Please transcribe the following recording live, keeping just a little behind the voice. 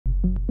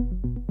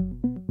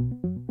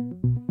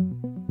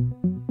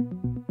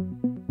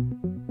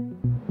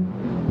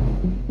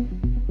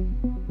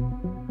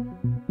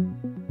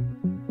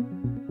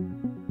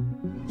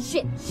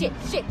Shit.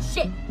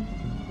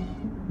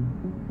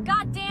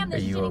 God damn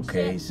this shitty shit. Are you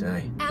okay,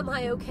 Sai? Am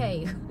I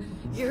okay?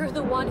 You're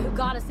the one who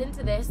got us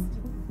into this.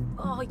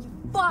 Oh, you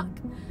fuck.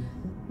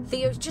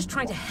 Theo's just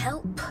trying to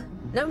help.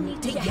 No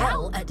need to yell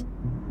help? at...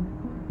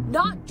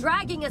 Not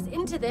dragging us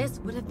into this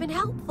would have been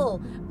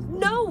helpful.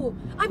 No,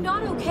 I'm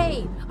not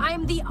okay. I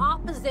am the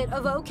opposite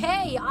of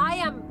okay. I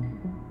am...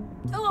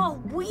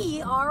 Oh,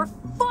 we are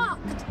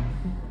fucked.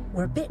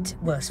 We're a bit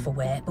worse for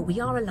wear, but we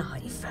are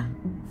alive.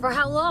 For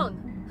how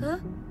long? Huh?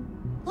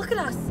 Look at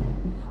us.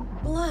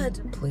 Blood.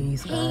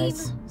 Please, pain,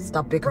 guys.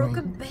 Stop bickering.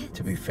 Broken bits.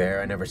 To be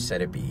fair, I never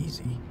said it'd be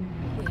easy.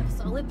 We have a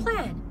solid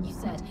plan, you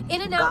said.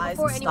 In and out Guys,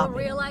 before stop anyone it.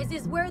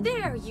 realizes we're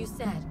there, you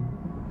said.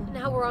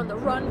 Now we're on the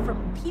run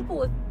from people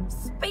with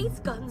space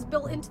guns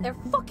built into their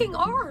fucking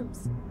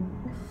arms.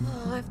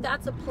 Oh, if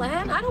that's a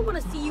plan, I don't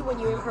want to see you when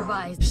you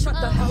improvise. Shut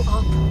the hell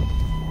up.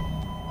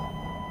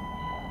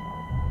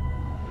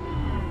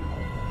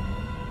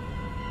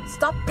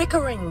 Stop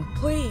bickering,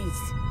 please.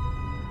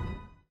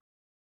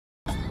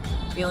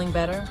 Feeling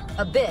better?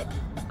 A bit.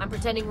 I'm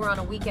pretending we're on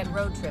a weekend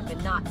road trip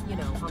and not, you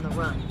know, on the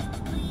run.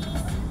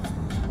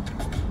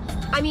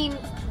 I mean,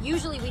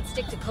 usually we'd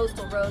stick to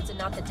coastal roads and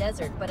not the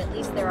desert, but at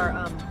least there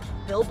are,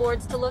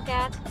 billboards to look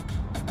at.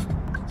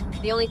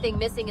 The only thing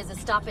missing is a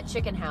stop at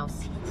Chicken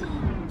House.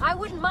 I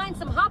wouldn't mind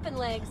some hoppin'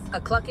 legs. A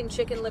clucking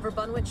chicken liver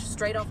bunwich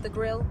straight off the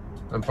grill?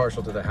 I'm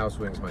partial to the house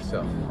wings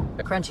myself.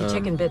 Crunchy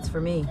chicken bits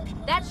for me.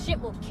 That shit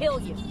will kill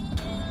you.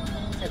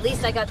 At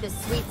least I got this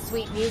sweet,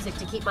 sweet music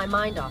to keep my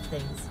mind off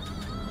things.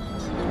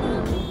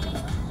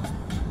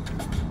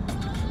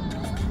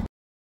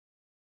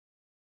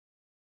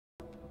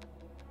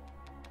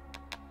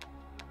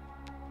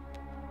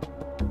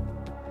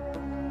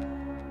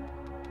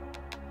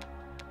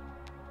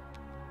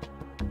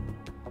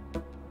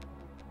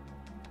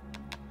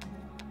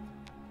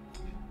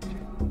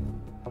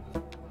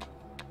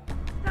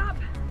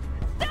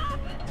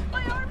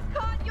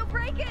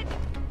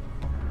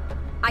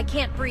 I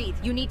can't breathe.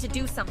 You need to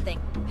do something.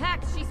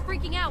 Hex, she's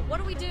freaking out. What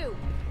do we do?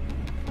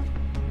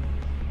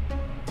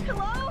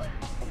 Hello?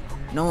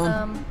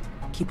 No,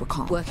 keep her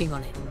calm. Working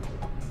on it.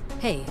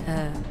 Hey,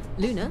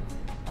 Luna?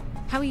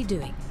 How are you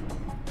doing?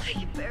 I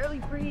can barely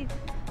breathe.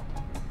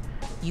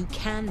 You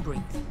can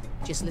breathe.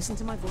 Just listen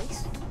to my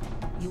voice.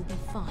 You'll be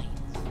fine.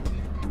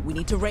 We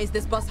need to raise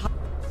this bus high.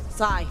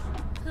 Sai,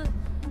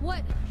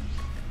 What?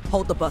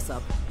 hold the bus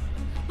up.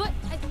 But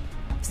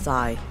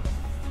Sai,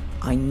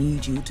 I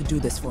need you to do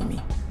this for me.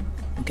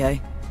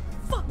 Okay?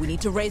 Fuck. We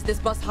need to raise this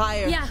bus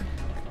higher. Yeah.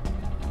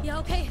 Yeah,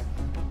 okay.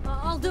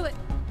 I'll do it.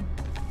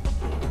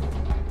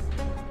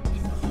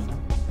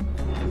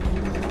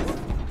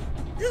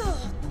 Ugh.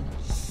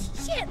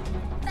 Shit!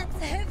 That's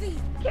heavy.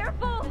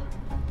 Careful!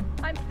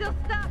 I'm still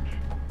stuck.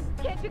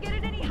 Can't you get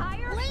it any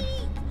higher?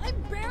 Lady, I'm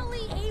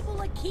barely able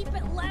to keep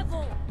it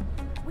level.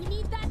 We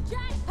need that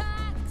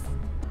jetpacks.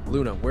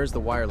 Luna, where's the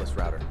wireless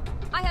router?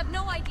 I have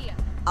no idea.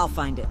 I'll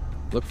find it.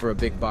 Look for a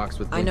big box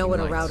with I know what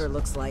blinking a lights. router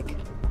looks like.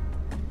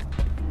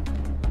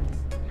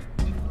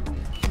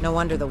 No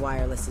wonder the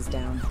wireless is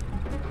down.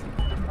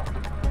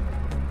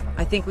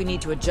 I think we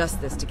need to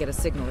adjust this to get a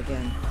signal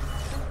again.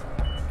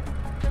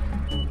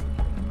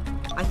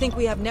 I think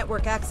we have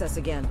network access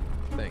again.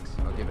 Thanks,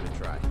 I'll give it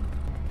a try.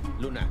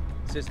 Luna,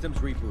 systems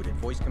rebooted.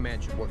 Voice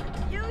command should work.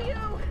 You,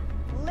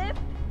 lift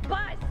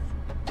bus.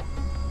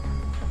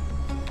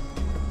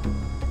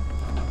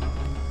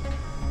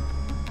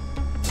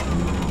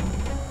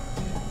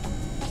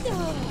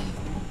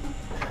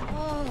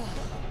 Oh,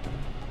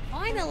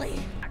 finally.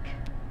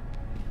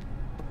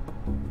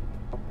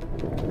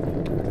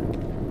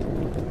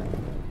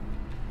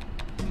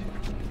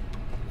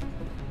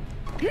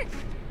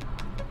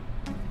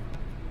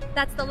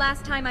 That's the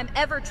last time I'm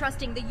ever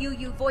trusting the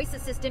UU voice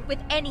assistant with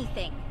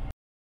anything.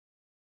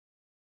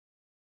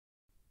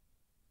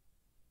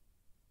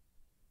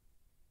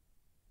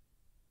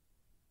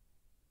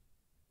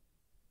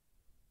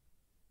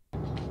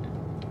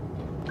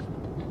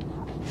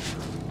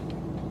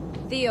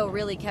 Theo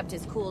really kept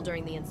his cool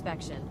during the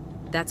inspection.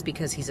 That's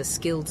because he's a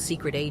skilled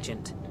secret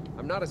agent.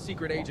 I'm not a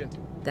secret agent.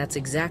 That's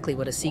exactly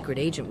what a secret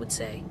agent would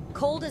say.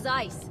 Cold as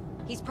ice.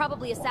 He's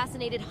probably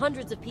assassinated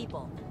hundreds of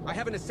people. I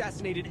haven't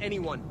assassinated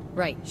anyone.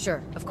 Right,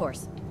 sure, of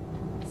course.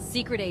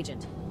 Secret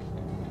agent.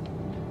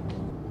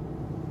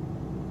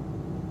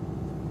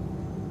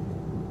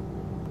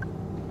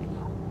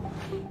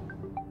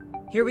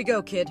 Here we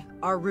go, kid.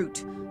 Our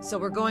route. So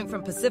we're going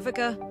from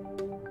Pacifica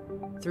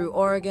through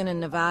Oregon and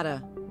Nevada,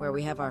 where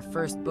we have our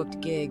first booked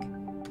gig,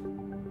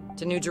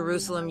 to New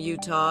Jerusalem,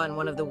 Utah, and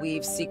one of the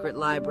Weave's secret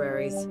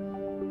libraries.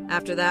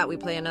 After that, we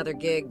play another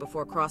gig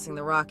before crossing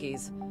the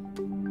Rockies,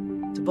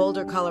 to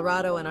Boulder,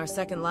 Colorado, and our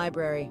second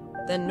library,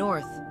 then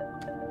north,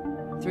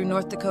 through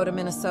North Dakota,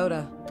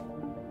 Minnesota,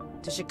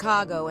 to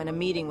Chicago and a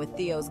meeting with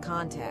Theo's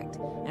contact,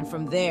 and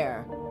from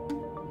there,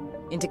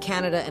 into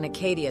Canada and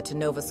Acadia to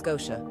Nova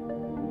Scotia.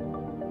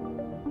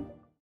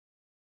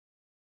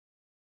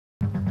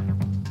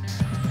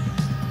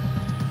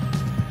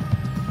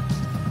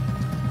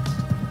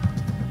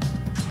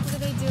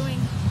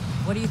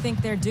 What do you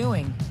think they're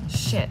doing?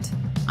 Shit.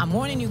 I'm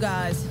warning you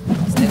guys.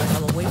 Stay the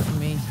hell away from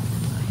me.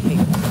 I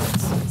hate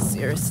bots.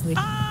 Seriously.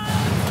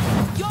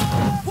 Your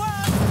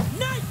worst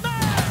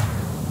nightmare!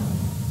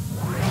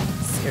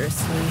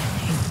 Seriously,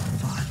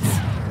 hate bots.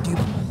 Do you...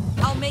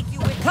 I'll make you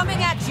win.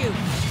 Coming at you!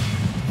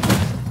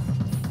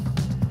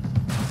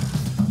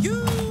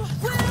 You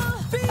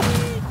will be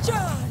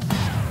judged!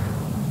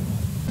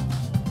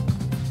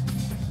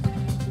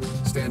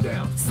 Stand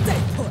down.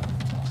 Stay put!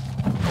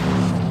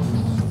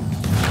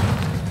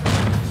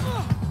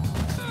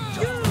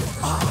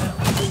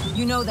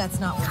 You know that's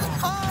not what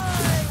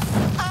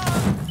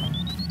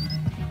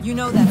You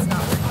know that's not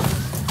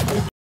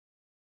what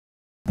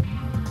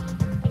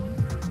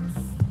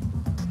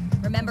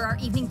Remember our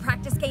evening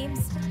practice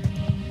games?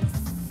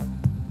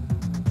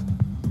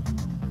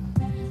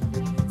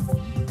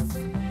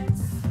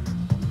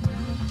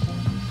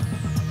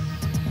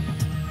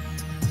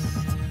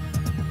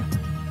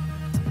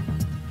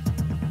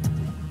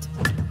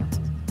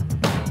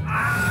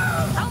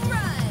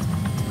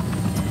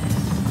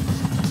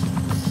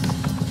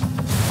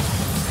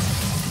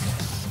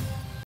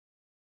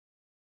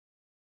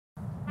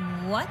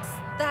 What's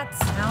that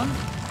sound?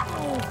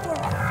 Oh, for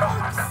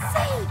fuck's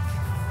sake!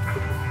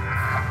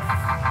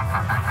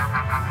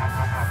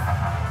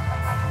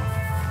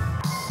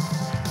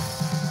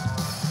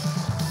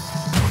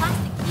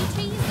 Plastic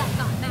keychains that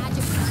got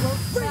magic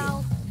growth spell.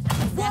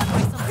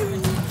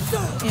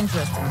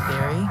 Interesting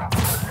theory.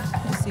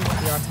 We'll see what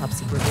the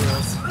autopsy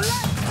reveals.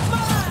 Let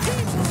my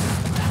people,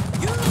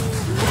 you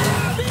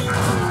will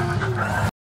be